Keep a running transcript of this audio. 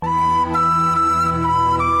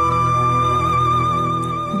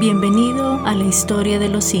Bienvenido a la historia de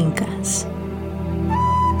los Incas.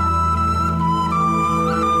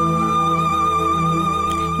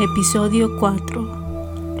 Episodio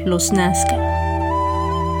 4. Los Nasca.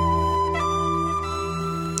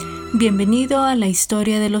 Bienvenido a la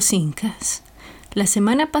historia de los Incas. La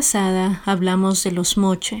semana pasada hablamos de los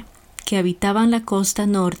Moche, que habitaban la costa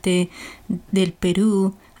norte del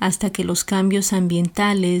Perú hasta que los cambios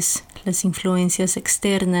ambientales, las influencias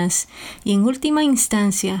externas y en última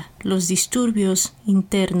instancia los disturbios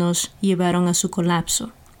internos llevaron a su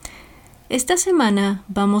colapso. Esta semana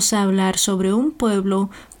vamos a hablar sobre un pueblo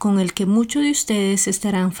con el que muchos de ustedes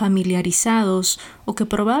estarán familiarizados o que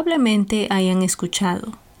probablemente hayan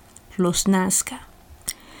escuchado: los Nasca.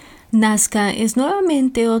 Nasca es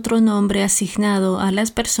nuevamente otro nombre asignado a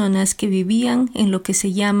las personas que vivían en lo que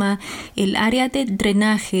se llama el área de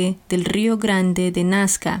drenaje del Río Grande de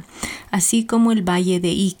Nasca, así como el Valle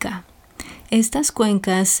de Ica. Estas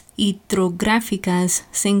cuencas hidrográficas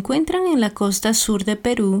se encuentran en la costa sur de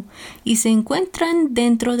Perú y se encuentran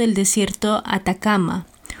dentro del desierto Atacama,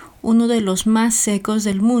 uno de los más secos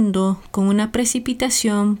del mundo, con una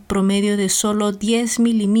precipitación promedio de solo 10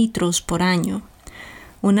 milímetros por año.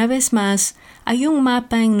 Una vez más, hay un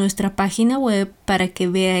mapa en nuestra página web para que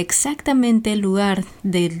vea exactamente el lugar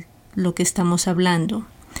de lo que estamos hablando.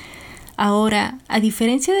 Ahora, a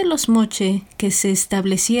diferencia de los Moche que se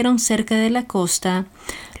establecieron cerca de la costa,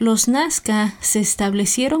 los Nasca se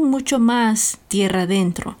establecieron mucho más tierra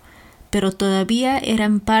adentro, pero todavía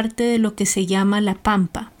eran parte de lo que se llama la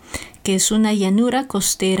Pampa, que es una llanura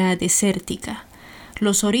costera desértica.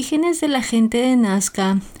 Los orígenes de la gente de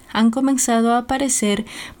Nasca han comenzado a aparecer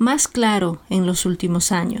más claro en los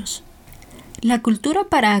últimos años. La cultura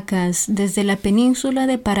Paracas, desde la península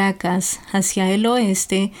de Paracas hacia el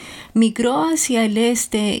oeste, migró hacia el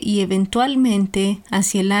este y eventualmente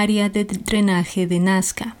hacia el área de drenaje de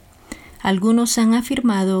Nasca. Algunos han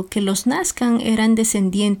afirmado que los Nascan eran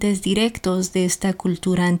descendientes directos de esta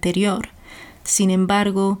cultura anterior. Sin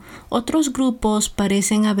embargo, otros grupos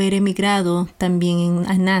parecen haber emigrado también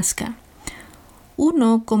a Nasca.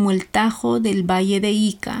 Uno como el Tajo del Valle de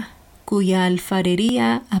Ica, cuya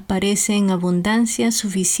alfarería aparece en abundancia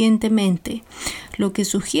suficientemente, lo que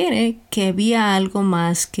sugiere que había algo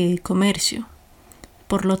más que comercio.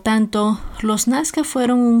 Por lo tanto, los Nasca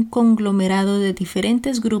fueron un conglomerado de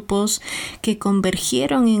diferentes grupos que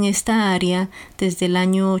convergieron en esta área desde el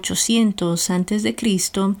año 800 a.C.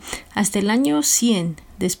 hasta el año 100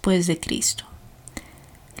 después de Cristo.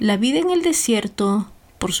 La vida en el desierto,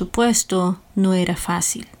 por supuesto, no era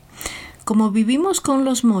fácil. Como vivimos con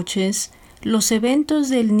los moches, los eventos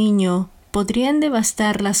del Niño podrían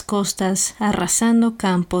devastar las costas arrasando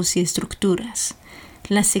campos y estructuras.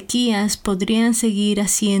 Las sequías podrían seguir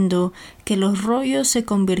haciendo que los rollos se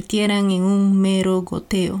convirtieran en un mero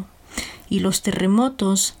goteo, y los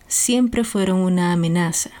terremotos siempre fueron una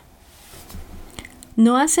amenaza.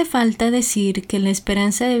 No hace falta decir que la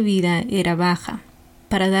esperanza de vida era baja.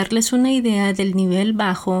 Para darles una idea del nivel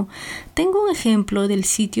bajo, tengo un ejemplo del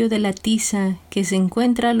sitio de la tiza que se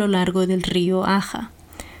encuentra a lo largo del río Aja.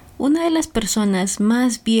 Una de las personas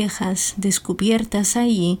más viejas descubiertas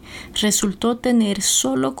allí resultó tener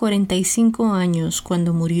solo 45 años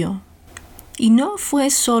cuando murió. Y no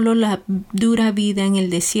fue solo la dura vida en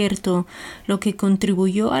el desierto lo que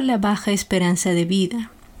contribuyó a la baja esperanza de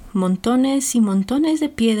vida. Montones y montones de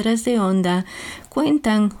piedras de onda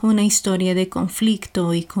cuentan una historia de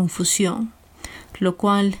conflicto y confusión, lo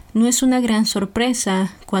cual no es una gran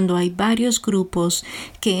sorpresa cuando hay varios grupos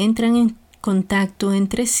que entran en contacto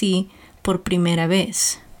entre sí por primera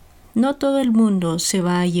vez. No todo el mundo se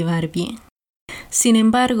va a llevar bien. Sin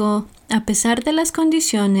embargo, a pesar de las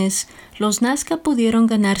condiciones, los Nasca pudieron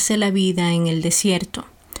ganarse la vida en el desierto.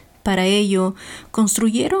 Para ello,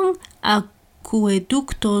 construyeron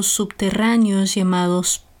acueductos subterráneos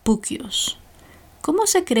llamados puquios. ¿Cómo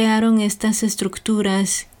se crearon estas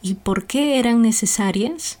estructuras y por qué eran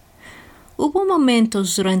necesarias? Hubo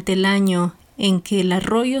momentos durante el año en que el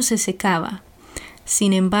arroyo se secaba.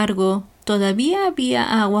 Sin embargo, todavía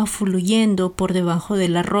había agua fluyendo por debajo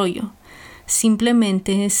del arroyo.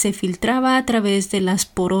 Simplemente se filtraba a través de las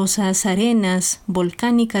porosas arenas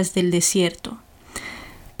volcánicas del desierto.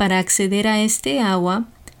 Para acceder a este agua,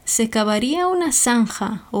 se cavaría una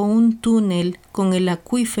zanja o un túnel con el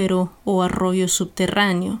acuífero o arroyo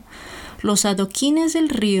subterráneo. Los adoquines del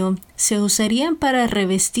río se usarían para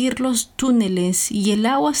revestir los túneles y el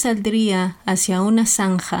agua saldría hacia una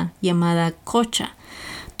zanja llamada cocha,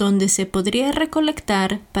 donde se podría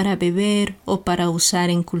recolectar para beber o para usar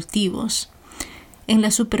en cultivos. En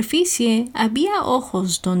la superficie había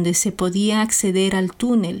ojos donde se podía acceder al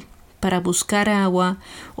túnel, para buscar agua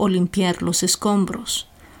o limpiar los escombros,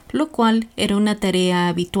 lo cual era una tarea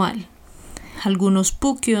habitual. Algunos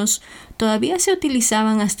puquios todavía se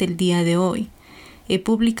utilizaban hasta el día de hoy. He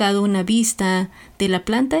publicado una vista de la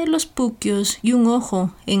planta de los puquios y un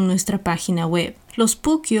ojo en nuestra página web. Los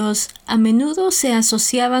puquios a menudo se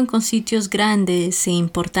asociaban con sitios grandes e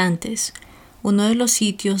importantes. Uno de los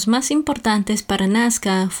sitios más importantes para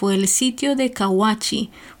Nasca fue el sitio de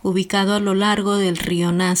Cahuachi, ubicado a lo largo del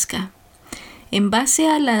río Nasca. En base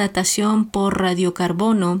a la datación por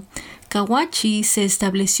radiocarbono, Cahuachi se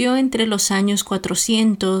estableció entre los años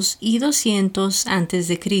 400 y 200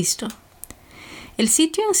 a.C. El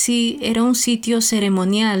sitio en sí era un sitio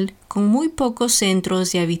ceremonial con muy pocos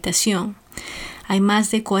centros de habitación. Hay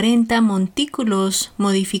más de 40 montículos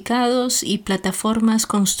modificados y plataformas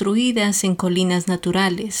construidas en colinas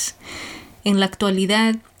naturales. En la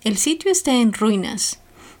actualidad, el sitio está en ruinas,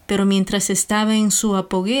 pero mientras estaba en su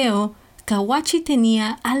apogeo, Cahuachi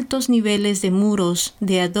tenía altos niveles de muros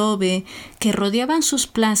de adobe que rodeaban sus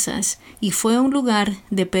plazas y fue un lugar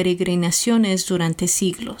de peregrinaciones durante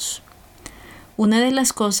siglos. Una de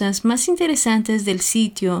las cosas más interesantes del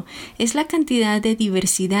sitio es la cantidad de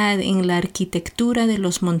diversidad en la arquitectura de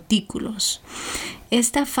los montículos.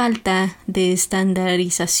 Esta falta de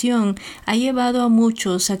estandarización ha llevado a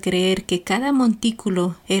muchos a creer que cada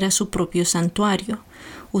montículo era su propio santuario,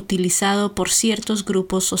 utilizado por ciertos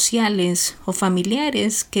grupos sociales o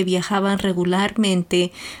familiares que viajaban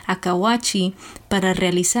regularmente a Cahuachi para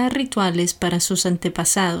realizar rituales para sus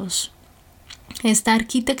antepasados. Esta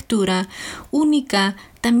arquitectura única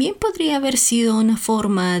también podría haber sido una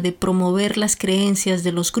forma de promover las creencias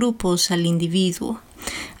de los grupos al individuo,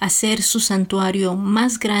 hacer su santuario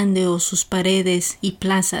más grande o sus paredes y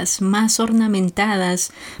plazas más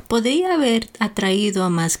ornamentadas podría haber atraído a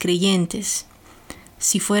más creyentes.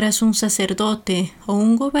 Si fueras un sacerdote o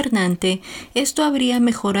un gobernante, esto habría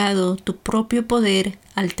mejorado tu propio poder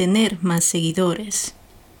al tener más seguidores.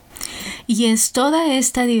 Y es toda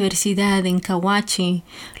esta diversidad en Cahuachi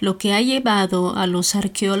lo que ha llevado a los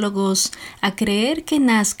arqueólogos a creer que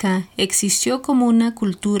Nasca existió como una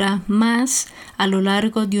cultura más a lo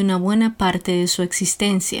largo de una buena parte de su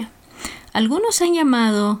existencia. Algunos han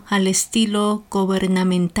llamado al estilo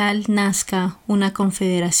gubernamental Nasca una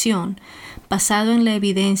confederación, basado en la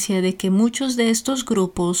evidencia de que muchos de estos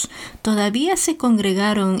grupos todavía se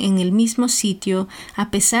congregaron en el mismo sitio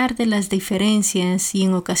a pesar de las diferencias y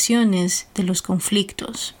en ocasiones de los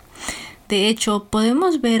conflictos. De hecho,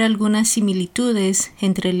 podemos ver algunas similitudes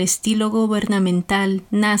entre el estilo gubernamental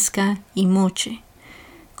Nasca y Moche.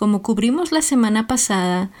 Como cubrimos la semana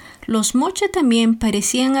pasada, los Moche también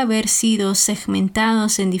parecían haber sido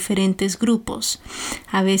segmentados en diferentes grupos,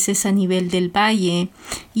 a veces a nivel del valle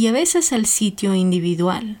y a veces al sitio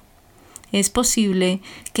individual. Es posible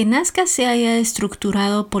que Nasca se haya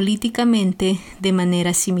estructurado políticamente de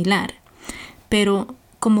manera similar, pero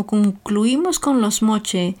como concluimos con los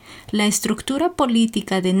Moche, la estructura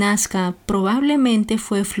política de Nasca probablemente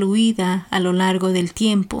fue fluida a lo largo del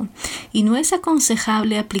tiempo y no es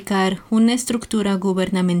aconsejable aplicar una estructura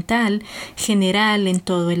gubernamental general en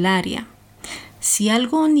todo el área. Si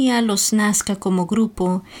algo unía a los Nasca como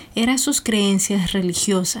grupo, eran sus creencias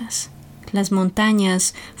religiosas. Las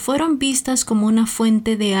montañas fueron vistas como una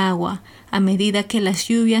fuente de agua a medida que las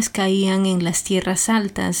lluvias caían en las tierras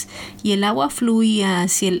altas y el agua fluía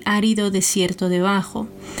hacia el árido desierto debajo.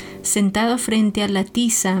 Sentado frente a la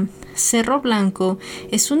tiza, Cerro Blanco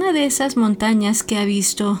es una de esas montañas que ha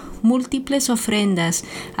visto múltiples ofrendas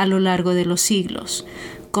a lo largo de los siglos,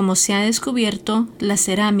 como se ha descubierto la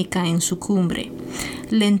cerámica en su cumbre.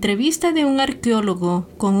 La entrevista de un arqueólogo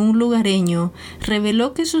con un lugareño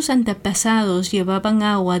reveló que sus antepasados llevaban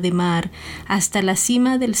agua de mar hasta la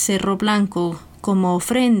cima del Cerro Blanco como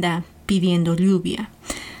ofrenda pidiendo lluvia.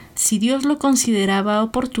 Si Dios lo consideraba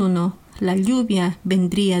oportuno, la lluvia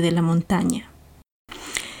vendría de la montaña.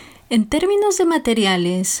 En términos de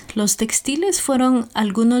materiales, los textiles fueron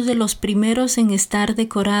algunos de los primeros en estar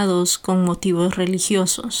decorados con motivos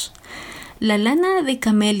religiosos. La lana de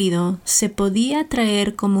camélido se podía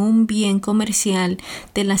traer como un bien comercial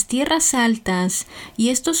de las tierras altas y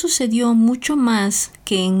esto sucedió mucho más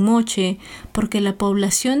que en Moche porque la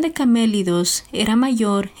población de camélidos era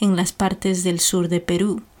mayor en las partes del sur de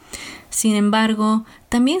Perú. Sin embargo,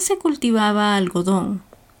 también se cultivaba algodón.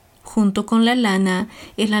 Junto con la lana,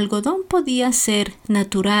 el algodón podía ser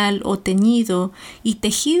natural o teñido y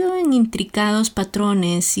tejido en intricados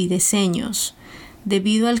patrones y diseños.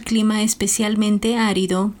 Debido al clima especialmente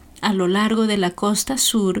árido, a lo largo de la costa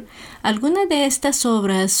sur, algunas de estas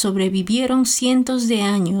obras sobrevivieron cientos de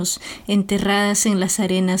años enterradas en las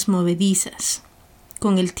arenas movedizas.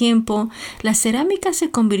 Con el tiempo, la cerámica se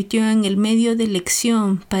convirtió en el medio de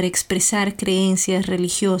elección para expresar creencias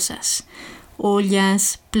religiosas.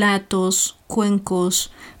 Ollas, platos, cuencos,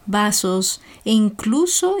 vasos e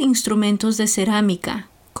incluso instrumentos de cerámica,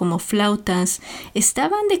 como flautas,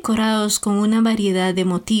 estaban decorados con una variedad de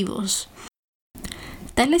motivos.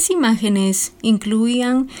 Tales imágenes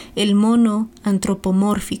incluían el mono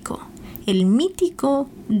antropomórfico, el mítico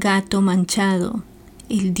gato manchado,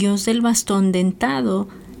 el dios del bastón dentado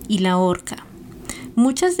y la orca.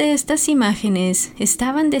 Muchas de estas imágenes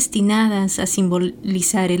estaban destinadas a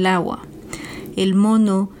simbolizar el agua. El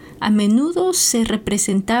mono a menudo se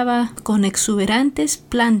representaba con exuberantes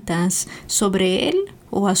plantas sobre él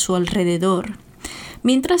o a su alrededor.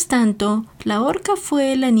 Mientras tanto, la orca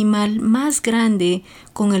fue el animal más grande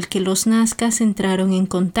con el que los Nascas entraron en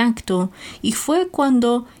contacto y fue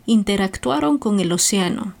cuando interactuaron con el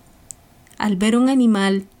océano. Al ver un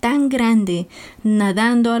animal tan grande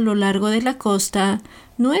nadando a lo largo de la costa,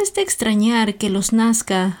 no es de extrañar que los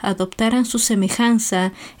Nasca adoptaran su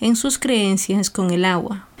semejanza en sus creencias con el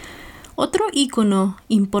agua. Otro ícono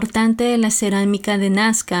importante de la cerámica de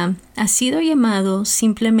Nasca ha sido llamado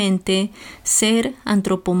simplemente ser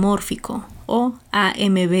antropomórfico o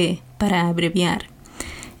AMB para abreviar.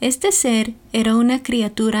 Este ser era una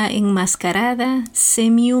criatura enmascarada,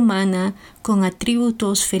 semi-humana, con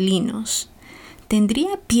atributos felinos.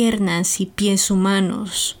 Tendría piernas y pies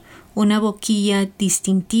humanos, una boquilla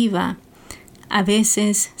distintiva, a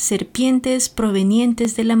veces serpientes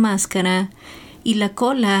provenientes de la máscara y la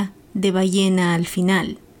cola de ballena al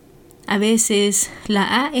final. A veces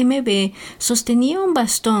la AMB sostenía un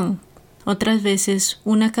bastón, otras veces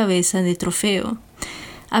una cabeza de trofeo.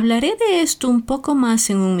 Hablaré de esto un poco más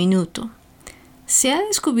en un minuto. Se ha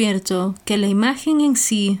descubierto que la imagen en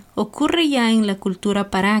sí ocurre ya en la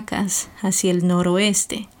cultura Paracas, hacia el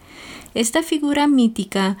noroeste. Esta figura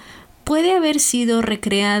mítica puede haber sido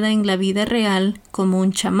recreada en la vida real como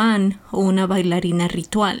un chamán o una bailarina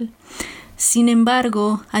ritual. Sin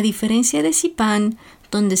embargo, a diferencia de Zipán,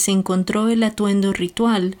 donde se encontró el atuendo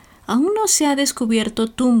ritual, aún no se ha descubierto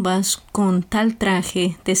tumbas con tal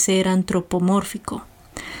traje de ser antropomórfico.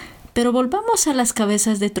 Pero volvamos a las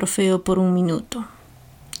cabezas de trofeo por un minuto.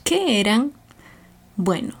 ¿Qué eran?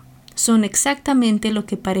 Bueno, son exactamente lo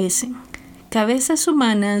que parecen. Cabezas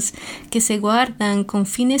humanas que se guardan con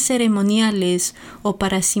fines ceremoniales o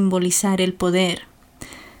para simbolizar el poder.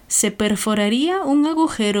 Se perforaría un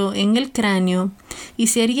agujero en el cráneo y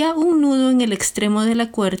se haría un nudo en el extremo de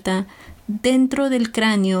la cuerda dentro del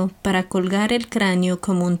cráneo para colgar el cráneo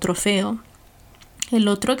como un trofeo. El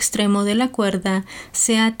otro extremo de la cuerda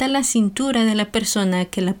se ata a la cintura de la persona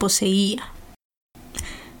que la poseía.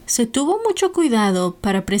 Se tuvo mucho cuidado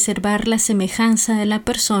para preservar la semejanza de la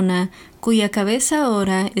persona cuya cabeza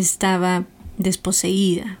ahora estaba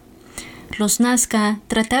desposeída. Los Nasca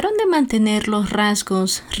trataron de mantener los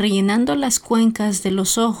rasgos rellenando las cuencas de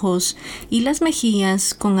los ojos y las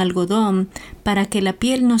mejillas con algodón para que la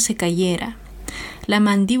piel no se cayera. La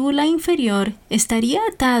mandíbula inferior estaría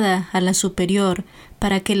atada a la superior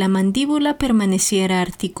para que la mandíbula permaneciera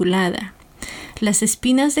articulada. Las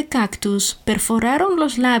espinas de cactus perforaron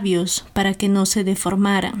los labios para que no se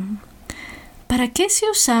deformaran. ¿Para qué se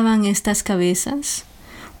usaban estas cabezas?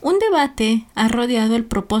 Un debate ha rodeado el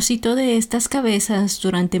propósito de estas cabezas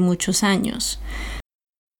durante muchos años.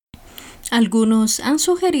 Algunos han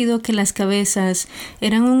sugerido que las cabezas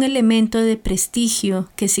eran un elemento de prestigio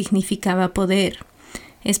que significaba poder.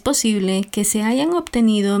 Es posible que se hayan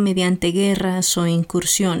obtenido mediante guerras o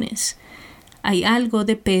incursiones. Hay algo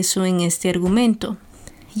de peso en este argumento,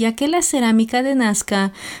 ya que la cerámica de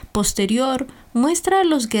Nasca posterior muestra a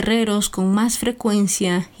los guerreros con más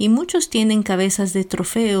frecuencia y muchos tienen cabezas de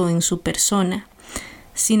trofeo en su persona.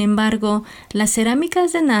 Sin embargo, las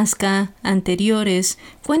cerámicas de Nasca anteriores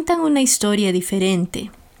cuentan una historia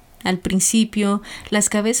diferente. Al principio, las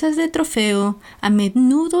cabezas de trofeo a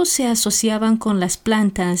menudo se asociaban con las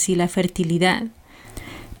plantas y la fertilidad.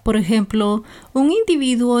 Por ejemplo, un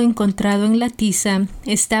individuo encontrado en la tiza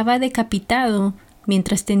estaba decapitado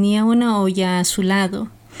mientras tenía una olla a su lado.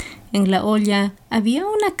 En la olla había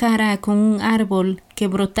una cara con un árbol que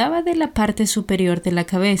brotaba de la parte superior de la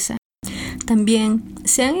cabeza. También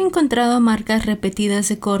se han encontrado marcas repetidas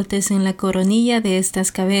de cortes en la coronilla de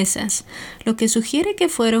estas cabezas, lo que sugiere que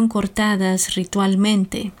fueron cortadas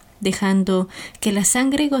ritualmente, dejando que la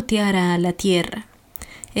sangre goteara a la tierra.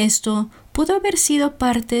 Esto pudo haber sido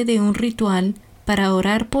parte de un ritual para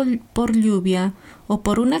orar por lluvia o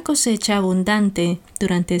por una cosecha abundante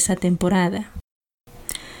durante esa temporada.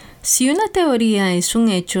 Si una teoría es un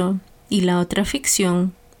hecho y la otra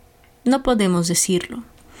ficción, no podemos decirlo.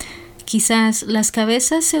 Quizás las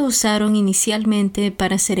cabezas se usaron inicialmente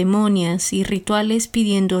para ceremonias y rituales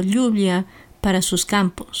pidiendo lluvia para sus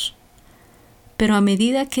campos. Pero a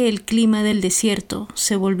medida que el clima del desierto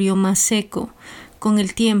se volvió más seco con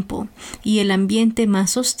el tiempo y el ambiente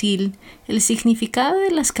más hostil, el significado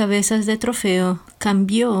de las cabezas de trofeo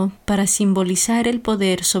cambió para simbolizar el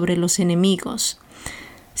poder sobre los enemigos.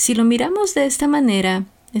 Si lo miramos de esta manera,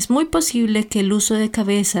 es muy posible que el uso de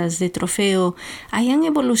cabezas de trofeo hayan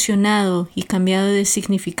evolucionado y cambiado de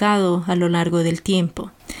significado a lo largo del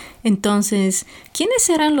tiempo. Entonces, ¿quiénes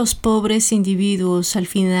eran los pobres individuos al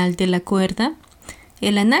final de la cuerda?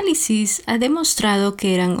 El análisis ha demostrado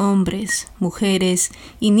que eran hombres, mujeres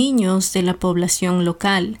y niños de la población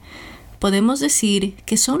local. Podemos decir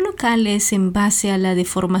que son locales en base a la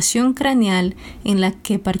deformación craneal en la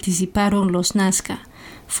que participaron los Nasca,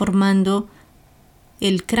 formando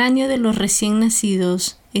el cráneo de los recién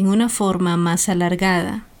nacidos en una forma más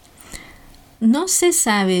alargada. No se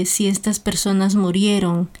sabe si estas personas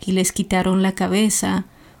murieron y les quitaron la cabeza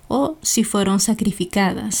o si fueron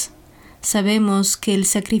sacrificadas. Sabemos que el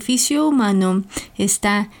sacrificio humano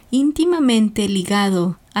está íntimamente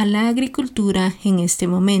ligado a la agricultura en este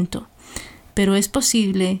momento, pero es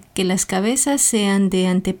posible que las cabezas sean de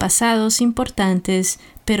antepasados importantes,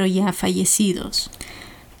 pero ya fallecidos.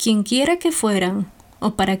 Quienquiera que fueran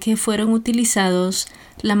o para qué fueron utilizados,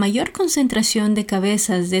 la mayor concentración de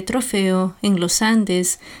cabezas de trofeo en los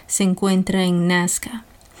Andes se encuentra en Nasca.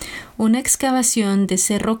 Una excavación de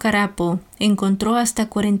Cerro Carapo encontró hasta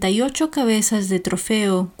 48 cabezas de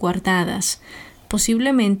trofeo guardadas,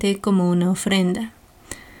 posiblemente como una ofrenda.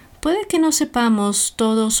 Puede que no sepamos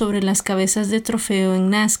todo sobre las cabezas de trofeo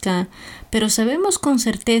en Nasca, pero sabemos con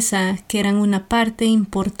certeza que eran una parte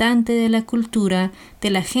importante de la cultura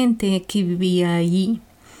de la gente que vivía allí.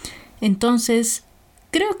 Entonces,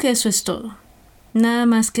 creo que eso es todo. Nada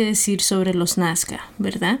más que decir sobre los Nasca,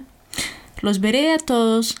 ¿verdad? Los veré a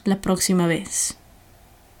todos la próxima vez.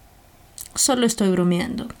 Solo estoy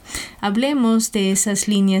bromeando. Hablemos de esas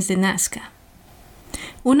líneas de Nasca.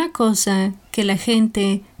 Una cosa que la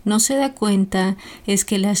gente no se da cuenta es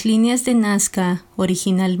que las líneas de Nasca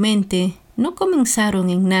originalmente no comenzaron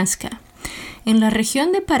en Nasca. En la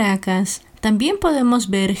región de Paracas también podemos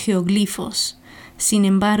ver geoglifos. Sin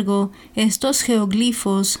embargo, estos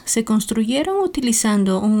geoglifos se construyeron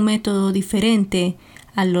utilizando un método diferente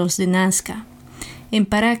a los de Nasca. En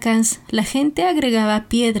Paracas, la gente agregaba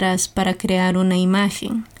piedras para crear una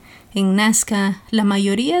imagen. En Nasca, la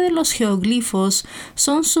mayoría de los geoglifos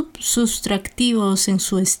son sustractivos en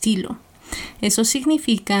su estilo. Eso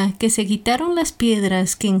significa que se quitaron las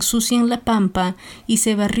piedras que ensucian la pampa y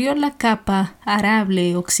se barrió la capa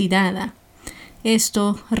arable oxidada.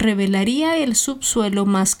 Esto revelaría el subsuelo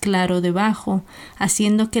más claro debajo,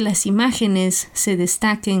 haciendo que las imágenes se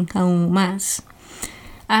destaquen aún más.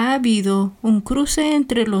 Ha habido un cruce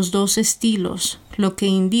entre los dos estilos, lo que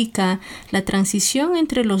indica la transición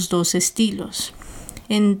entre los dos estilos.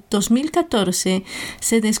 En 2014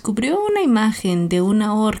 se descubrió una imagen de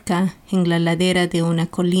una orca en la ladera de una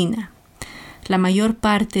colina. La mayor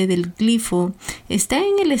parte del glifo está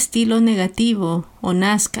en el estilo negativo o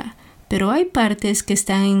Nasca, pero hay partes que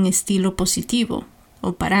están en estilo positivo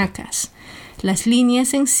o Paracas. Las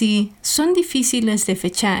líneas en sí son difíciles de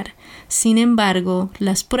fechar. Sin embargo,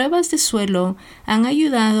 las pruebas de suelo han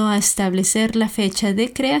ayudado a establecer la fecha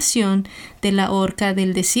de creación de la orca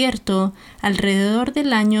del desierto alrededor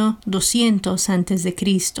del año 200 a.C.,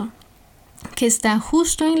 que está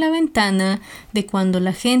justo en la ventana de cuando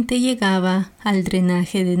la gente llegaba al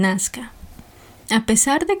drenaje de Nasca. A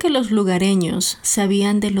pesar de que los lugareños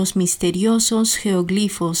sabían de los misteriosos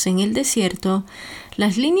geoglifos en el desierto,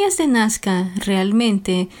 las líneas de Nasca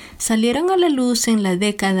realmente salieron a la luz en la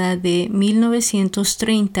década de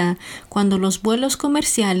 1930, cuando los vuelos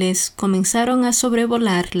comerciales comenzaron a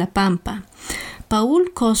sobrevolar la pampa.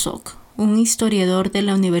 Paul Kosok, un historiador de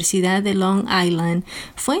la Universidad de Long Island,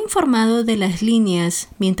 fue informado de las líneas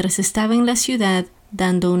mientras estaba en la ciudad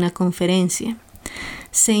dando una conferencia.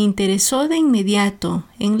 Se interesó de inmediato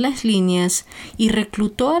en las líneas y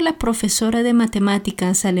reclutó a la profesora de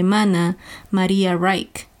matemáticas alemana Maria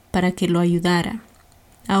Reich para que lo ayudara.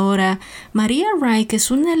 Ahora, Maria Reich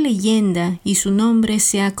es una leyenda y su nombre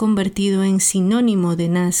se ha convertido en sinónimo de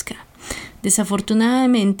Nasca.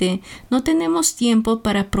 Desafortunadamente, no tenemos tiempo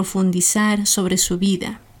para profundizar sobre su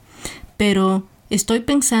vida, pero estoy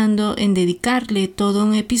pensando en dedicarle todo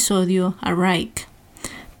un episodio a Reich.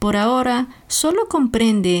 Por ahora, solo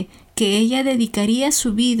comprende que ella dedicaría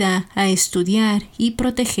su vida a estudiar y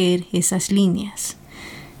proteger esas líneas.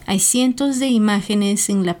 Hay cientos de imágenes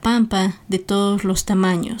en la pampa de todos los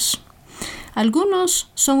tamaños.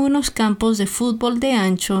 Algunos son unos campos de fútbol de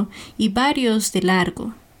ancho y varios de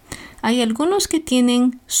largo. Hay algunos que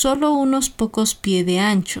tienen solo unos pocos pies de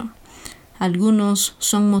ancho. Algunos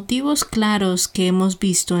son motivos claros que hemos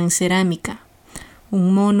visto en cerámica.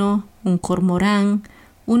 Un mono, un cormorán,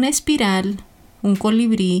 una espiral, un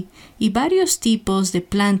colibrí y varios tipos de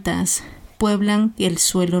plantas pueblan el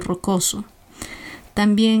suelo rocoso.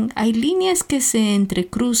 También hay líneas que se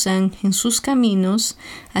entrecruzan en sus caminos,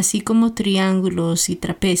 así como triángulos y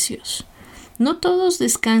trapecios. No todos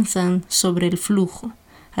descansan sobre el flujo.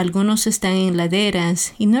 Algunos están en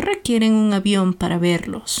laderas y no requieren un avión para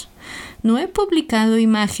verlos. No he publicado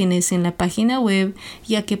imágenes en la página web,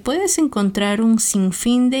 ya que puedes encontrar un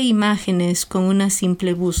sinfín de imágenes con una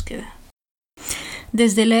simple búsqueda.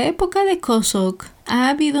 Desde la época de Kosok ha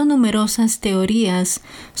habido numerosas teorías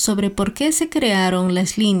sobre por qué se crearon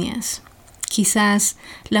las líneas. Quizás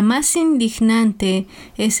la más indignante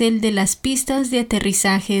es el de las pistas de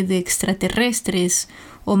aterrizaje de extraterrestres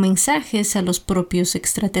o mensajes a los propios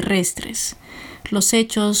extraterrestres. Los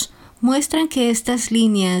hechos muestran que estas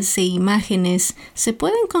líneas e imágenes se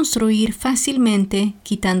pueden construir fácilmente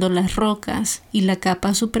quitando las rocas y la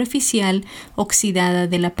capa superficial oxidada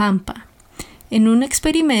de la pampa. En un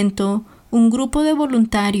experimento, un grupo de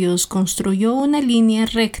voluntarios construyó una línea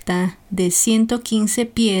recta de 115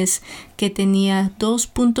 pies que tenía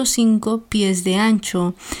 2.5 pies de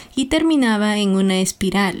ancho y terminaba en una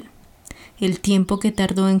espiral. El tiempo que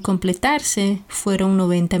tardó en completarse fueron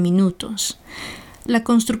 90 minutos. La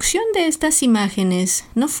construcción de estas imágenes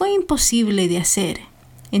no fue imposible de hacer.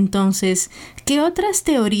 Entonces, ¿qué otras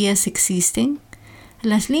teorías existen?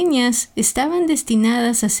 Las líneas estaban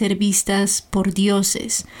destinadas a ser vistas por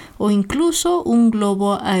dioses o incluso un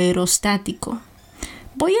globo aerostático.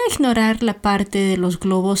 Voy a ignorar la parte de los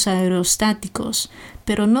globos aerostáticos,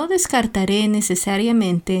 pero no descartaré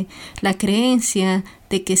necesariamente la creencia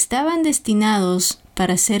de que estaban destinados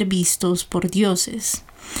para ser vistos por dioses.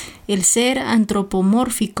 El ser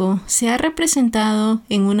antropomórfico se ha representado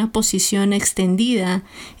en una posición extendida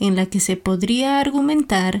en la que se podría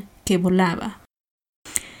argumentar que volaba.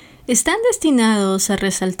 Están destinados a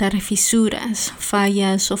resaltar fisuras,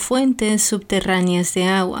 fallas o fuentes subterráneas de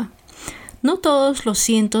agua. No todos los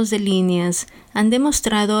cientos de líneas han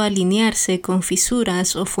demostrado alinearse con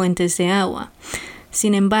fisuras o fuentes de agua.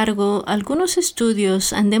 Sin embargo, algunos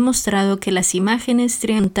estudios han demostrado que las imágenes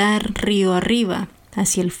triangular río arriba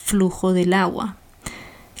hacia el flujo del agua.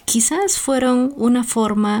 Quizás fueron una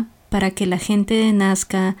forma para que la gente de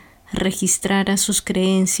Nasca registrara sus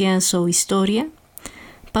creencias o historia.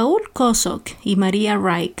 Paul Kosok y Maria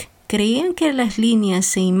Reich creían que las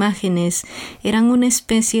líneas e imágenes eran una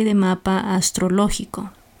especie de mapa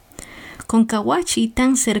astrológico. Con Kawachi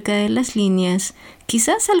tan cerca de las líneas,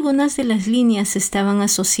 quizás algunas de las líneas estaban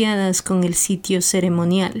asociadas con el sitio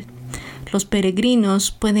ceremonial. Los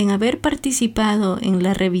peregrinos pueden haber participado en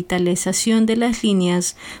la revitalización de las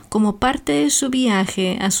líneas como parte de su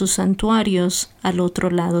viaje a sus santuarios al otro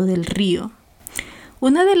lado del río.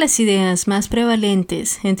 Una de las ideas más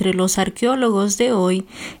prevalentes entre los arqueólogos de hoy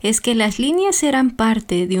es que las líneas eran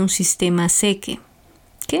parte de un sistema seque.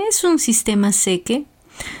 ¿Qué es un sistema seque?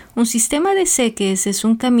 Un sistema de seques es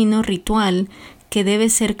un camino ritual que debe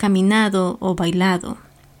ser caminado o bailado.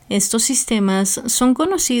 Estos sistemas son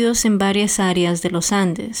conocidos en varias áreas de los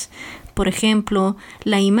Andes. Por ejemplo,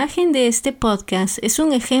 la imagen de este podcast es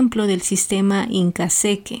un ejemplo del sistema Inca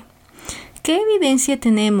seque. ¿Qué evidencia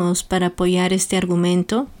tenemos para apoyar este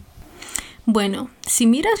argumento? Bueno, si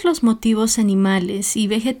miras los motivos animales y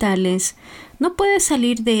vegetales, no puedes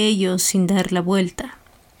salir de ellos sin dar la vuelta.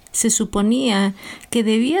 Se suponía que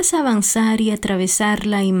debías avanzar y atravesar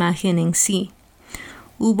la imagen en sí.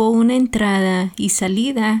 Hubo una entrada y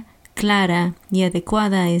salida clara y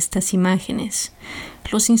adecuada a estas imágenes.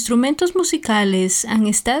 Los instrumentos musicales han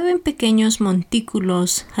estado en pequeños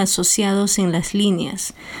montículos asociados en las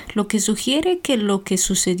líneas, lo que sugiere que lo que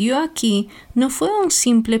sucedió aquí no fue un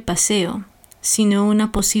simple paseo, sino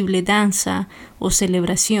una posible danza o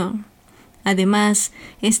celebración. Además,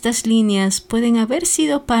 estas líneas pueden haber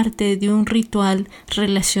sido parte de un ritual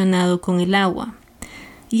relacionado con el agua.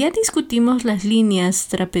 Ya discutimos las líneas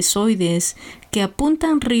trapezoides que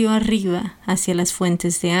apuntan río arriba hacia las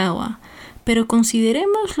fuentes de agua, pero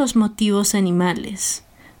consideremos los motivos animales.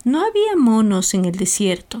 No había monos en el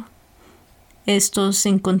desierto. Estos se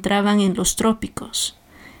encontraban en los trópicos.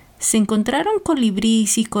 Se encontraron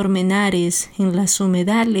colibríes y colmenares en las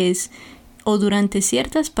humedales o durante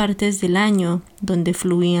ciertas partes del año donde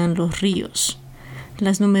fluían los ríos.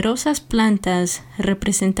 Las numerosas plantas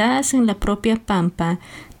representadas en la propia pampa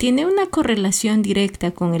tienen una correlación directa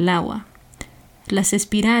con el agua. Las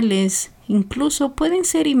espirales incluso pueden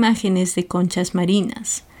ser imágenes de conchas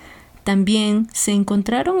marinas. También se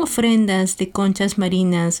encontraron ofrendas de conchas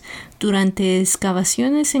marinas durante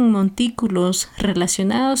excavaciones en montículos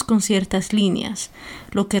relacionados con ciertas líneas,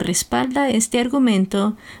 lo que respalda este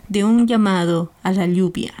argumento de un llamado a la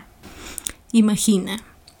lluvia. Imagina,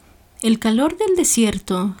 el calor del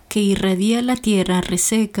desierto que irradia la tierra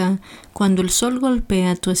reseca cuando el sol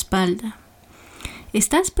golpea tu espalda.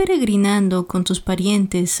 Estás peregrinando con tus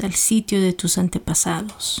parientes al sitio de tus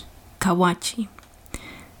antepasados, Cahuachi.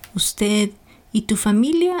 Usted y tu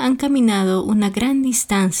familia han caminado una gran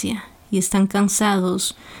distancia y están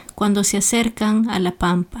cansados cuando se acercan a la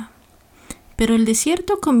pampa. Pero el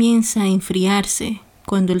desierto comienza a enfriarse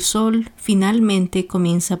cuando el sol finalmente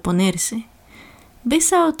comienza a ponerse.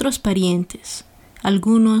 Ves a otros parientes.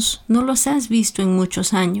 Algunos no los has visto en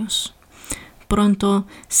muchos años. Pronto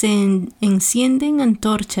se encienden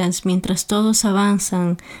antorchas mientras todos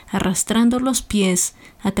avanzan, arrastrando los pies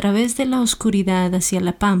a través de la oscuridad hacia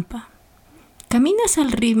la pampa. Caminas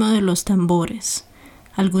al ritmo de los tambores.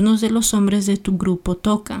 Algunos de los hombres de tu grupo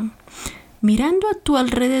tocan. Mirando a tu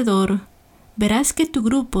alrededor, verás que tu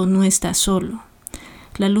grupo no está solo.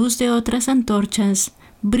 La luz de otras antorchas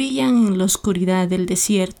brillan en la oscuridad del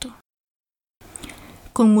desierto.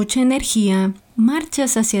 Con mucha energía,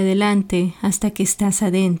 marchas hacia adelante hasta que estás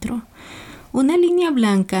adentro. Una línea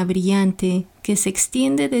blanca brillante que se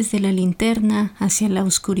extiende desde la linterna hacia la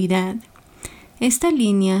oscuridad. Esta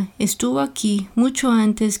línea estuvo aquí mucho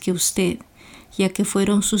antes que usted, ya que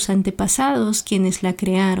fueron sus antepasados quienes la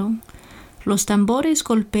crearon. Los tambores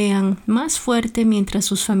golpean más fuerte mientras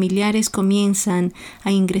sus familiares comienzan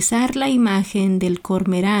a ingresar la imagen del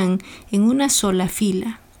cormorán en una sola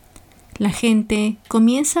fila. La gente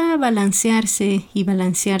comienza a balancearse y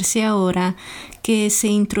balancearse ahora que se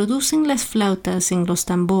introducen las flautas en los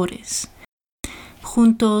tambores.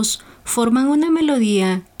 Juntos forman una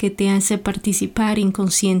melodía que te hace participar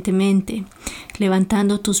inconscientemente,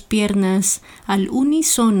 levantando tus piernas al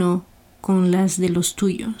unísono con las de los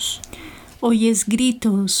tuyos. Oyes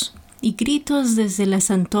gritos y gritos desde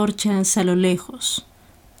las antorchas a lo lejos.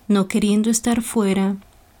 No queriendo estar fuera,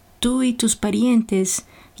 tú y tus parientes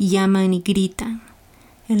llaman y gritan.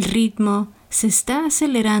 El ritmo se está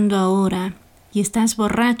acelerando ahora y estás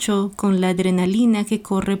borracho con la adrenalina que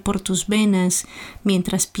corre por tus venas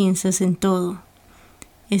mientras piensas en todo.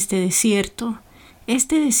 Este desierto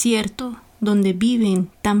donde viven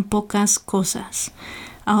tan pocas cosas,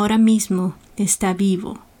 ahora mismo está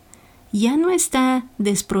vivo. Ya no está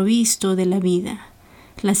desprovisto de la vida.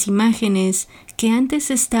 Las imágenes que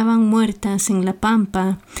antes estaban muertas en la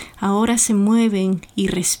pampa ahora se mueven y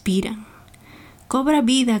respiran. Cobra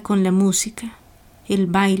vida con la música, el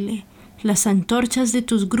baile, las antorchas de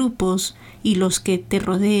tus grupos y los que te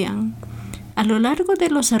rodean. A lo largo de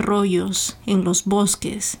los arroyos, en los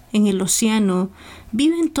bosques, en el océano,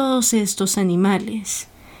 viven todos estos animales.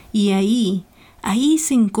 Y ahí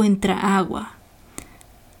se encuentra agua.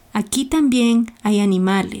 Aquí también hay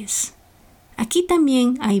animales. Aquí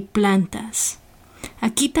también hay plantas.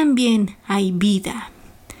 Aquí también hay vida.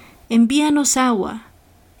 Envíanos agua,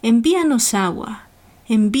 envíanos agua,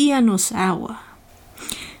 envíanos agua.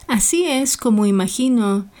 Así es como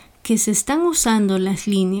imagino que se están usando las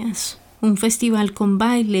líneas. Un festival con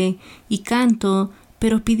baile y canto,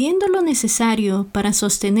 pero pidiendo lo necesario para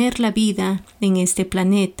sostener la vida en este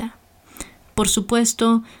planeta. Por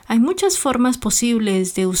supuesto, hay muchas formas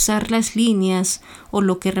posibles de usar las líneas o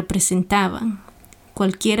lo que representaban.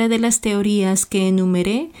 Cualquiera de las teorías que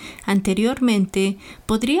enumeré anteriormente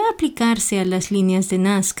podría aplicarse a las líneas de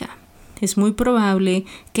Nasca. Es muy probable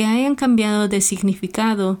que hayan cambiado de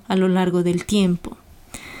significado a lo largo del tiempo.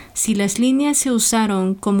 Si las líneas se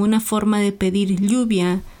usaron como una forma de pedir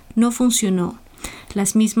lluvia, no funcionó.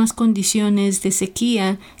 Las mismas condiciones de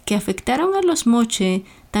sequía que afectaron a los moche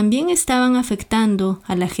también estaban afectando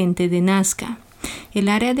a la gente de Nasca. El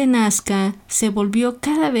área de Nasca se volvió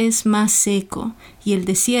cada vez más seco y el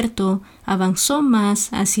desierto avanzó más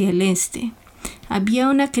hacia el este. Había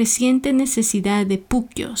una creciente necesidad de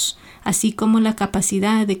puquios, así como la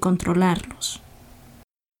capacidad de controlarlos.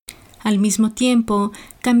 Al mismo tiempo,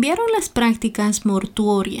 cambiaron las prácticas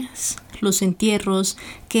mortuorias. Los entierros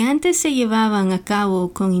que antes se llevaban a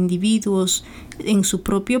cabo con individuos en su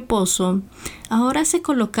propio pozo, ahora se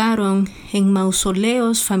colocaron en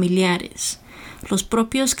mausoleos familiares. Los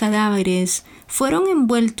propios cadáveres fueron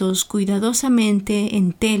envueltos cuidadosamente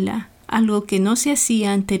en tela, algo que no se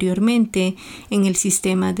hacía anteriormente en el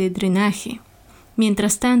sistema de drenaje.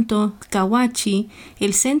 Mientras tanto, Cahuachi,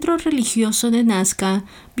 el centro religioso de Nasca,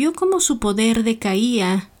 vio cómo su poder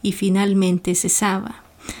decaía y finalmente cesaba.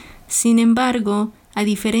 Sin embargo, A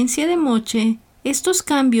diferencia de Moche, estos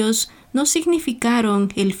cambios no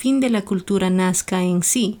significaron el fin de la cultura Nasca en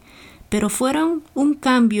sí, pero fueron un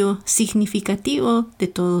cambio significativo de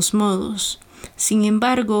todos modos. Sin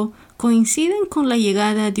embargo, coinciden con la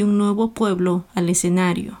llegada de un nuevo pueblo al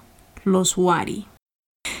escenario, los Wari.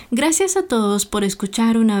 Gracias a todos por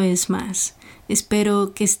escuchar una vez más.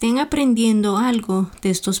 Espero que estén aprendiendo algo de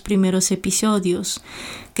estos primeros episodios.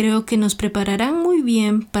 Creo que nos prepararán muy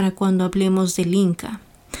bien para cuando hablemos del Inca.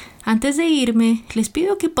 Antes de irme, les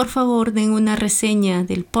pido que por favor den una reseña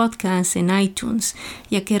del podcast en iTunes,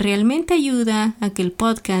 ya que realmente ayuda a que el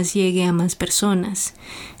podcast llegue a más personas.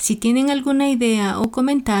 Si tienen alguna idea o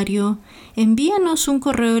comentario, envíanos un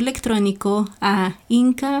correo electrónico a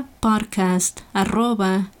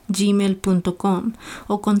incapodcast@gmail.com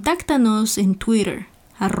o contáctanos en Twitter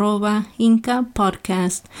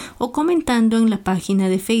 @incapodcast o comentando en la página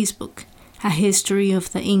de Facebook, A History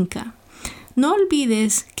of the Inca. No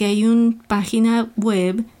olvides que hay una página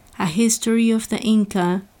web,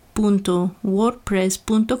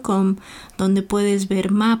 ahistoryoftheinca.wordpress.com, donde puedes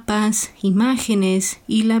ver mapas, imágenes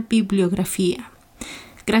y la bibliografía.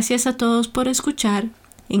 Gracias a todos por escuchar.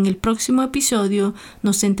 En el próximo episodio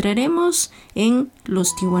nos centraremos en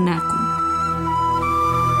los Tiwanaku.